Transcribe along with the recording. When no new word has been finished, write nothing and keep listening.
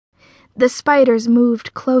The spiders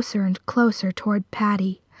moved closer and closer toward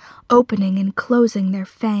Patty, opening and closing their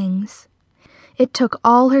fangs. It took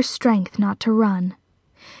all her strength not to run.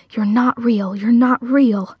 "You're not real, you're not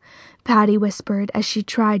real," Patty whispered as she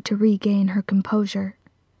tried to regain her composure.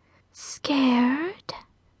 "Scared?"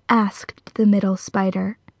 asked the middle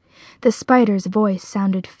spider. The spider's voice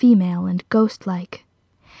sounded female and ghost-like.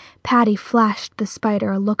 Patty flashed the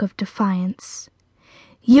spider a look of defiance.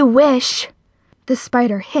 "You wish!" The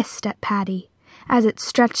spider hissed at Patty as it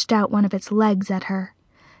stretched out one of its legs at her.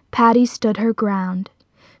 Patty stood her ground.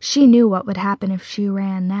 She knew what would happen if she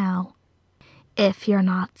ran now. "If you're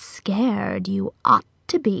not scared, you ought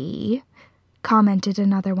to be," commented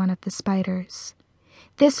another one of the spiders.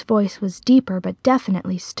 This voice was deeper but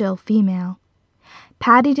definitely still female.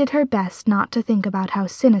 Patty did her best not to think about how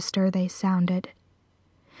sinister they sounded.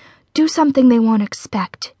 "Do something they won't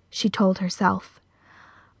expect," she told herself.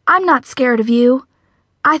 "I'm not scared of you.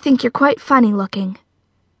 I think you're quite funny looking,"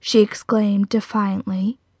 she exclaimed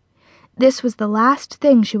defiantly. This was the last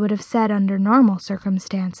thing she would have said under normal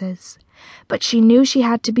circumstances, but she knew she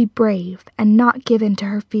had to be brave and not give in to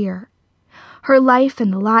her fear. Her life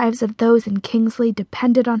and the lives of those in Kingsley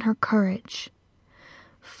depended on her courage.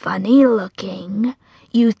 "Funny looking?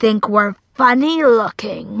 You think we're funny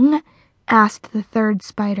looking?" asked the third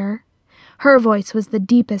spider. Her voice was the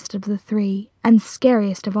deepest of the three and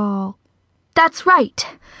scariest of all. "That's right.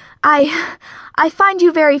 I find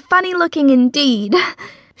you very funny looking indeed."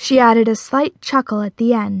 She added a slight chuckle at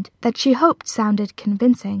the end that she hoped sounded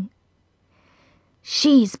convincing.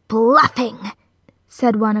 "She's bluffing,"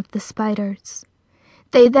 said one of the spiders.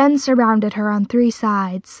 They then surrounded her on 3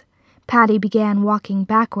 sides. Patty began walking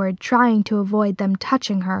backward, trying to avoid them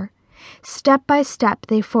touching her. Step by step,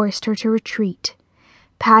 they forced her to retreat.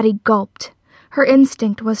 Patty gulped. Her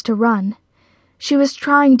instinct was to run. She was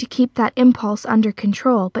trying to keep that impulse under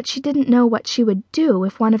control, but she didn't know what she would do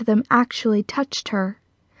if one of them actually touched her.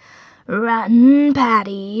 "Run,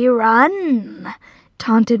 Patty, run,"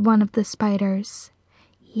 taunted one of the spiders.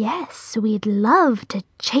 "Yes, we'd love to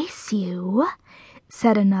chase you,"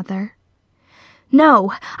 said another.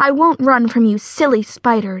 "No, I won't run from you silly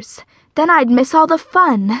spiders. Then I'd miss all the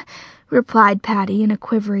fun," replied Patty in a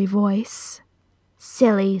quivery voice.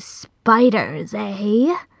 "Silly spiders,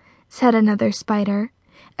 eh?" said another spider,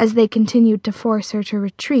 as they continued to force her to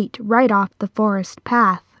retreat right off the forest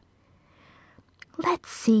path.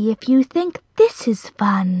 "Let's see if you think this is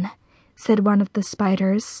fun," said one of the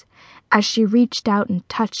spiders, as she reached out and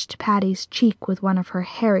touched Patty's cheek with one of her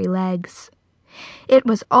hairy legs. It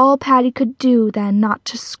was all Patty could do then not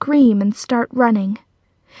to scream and start running.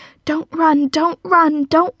 "Don't run, don't run,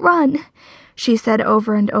 don't run," she said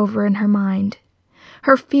over and over in her mind.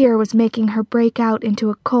 Her fear was making her break out into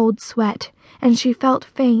a cold sweat, and she felt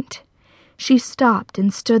faint. She stopped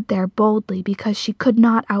and stood there boldly because she could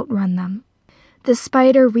not outrun them. The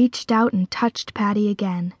spider reached out and touched Patty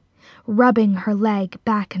again, rubbing her leg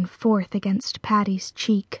back and forth against Patty's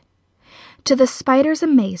cheek. To the spider's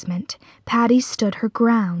amazement, Patty stood her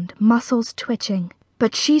ground, muscles twitching,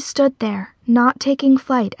 but she stood there, not taking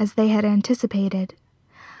flight as they had anticipated.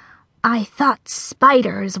 "I thought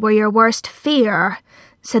spiders were your worst fear,"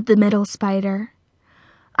 said the middle spider.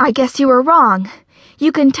 "I guess you were wrong.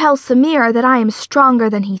 You can tell Samir that I am stronger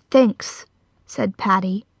than he thinks," said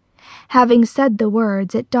Patty. Having said the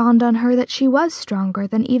words, it dawned on her that she was stronger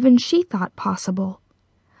than even she thought possible.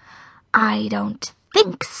 "I don't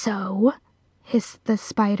think so," hissed the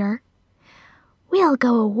spider. "We'll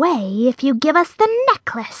go away if you give us the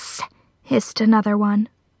necklace," hissed another one.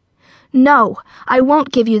 "No, I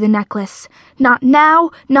won't give you the necklace. Not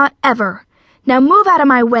now, not ever. Now move out of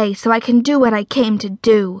my way so I can do what I came to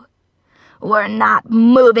do." "We're not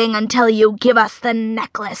moving until you give us the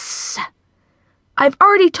necklace." "I've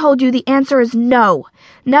already told you the answer is no.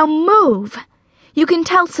 Now move. You can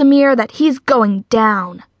tell Samir that he's going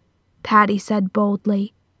down," Patty said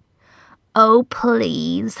boldly. "Oh,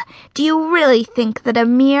 please, do you really think that a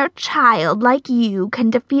mere child like you can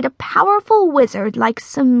defeat a powerful wizard like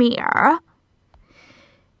Samir?"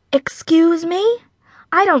 "Excuse me?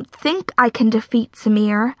 I don't think I can defeat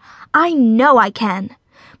Samir. I know I can.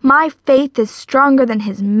 My faith is stronger than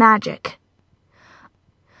his magic,"